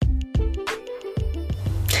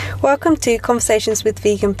Welcome to Conversations with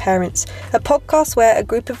Vegan Parents, a podcast where a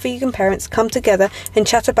group of vegan parents come together and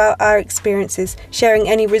chat about our experiences, sharing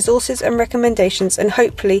any resources and recommendations, and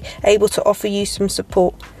hopefully able to offer you some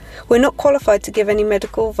support. We're not qualified to give any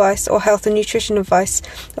medical advice or health and nutrition advice,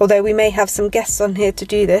 although we may have some guests on here to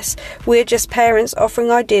do this. We're just parents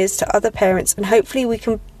offering ideas to other parents, and hopefully we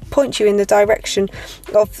can point you in the direction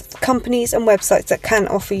of companies and websites that can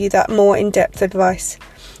offer you that more in-depth advice.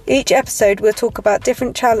 Each episode we'll talk about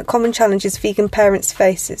different common challenges vegan parents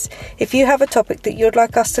faces. If you have a topic that you'd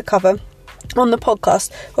like us to cover on the podcast,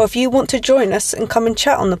 or if you want to join us and come and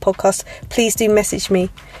chat on the podcast, please do message me.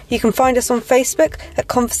 You can find us on Facebook at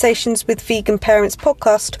Conversations with Vegan Parents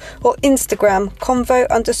Podcast, or Instagram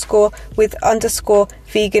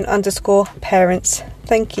convo_with_vegan_parents.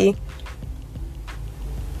 Thank you.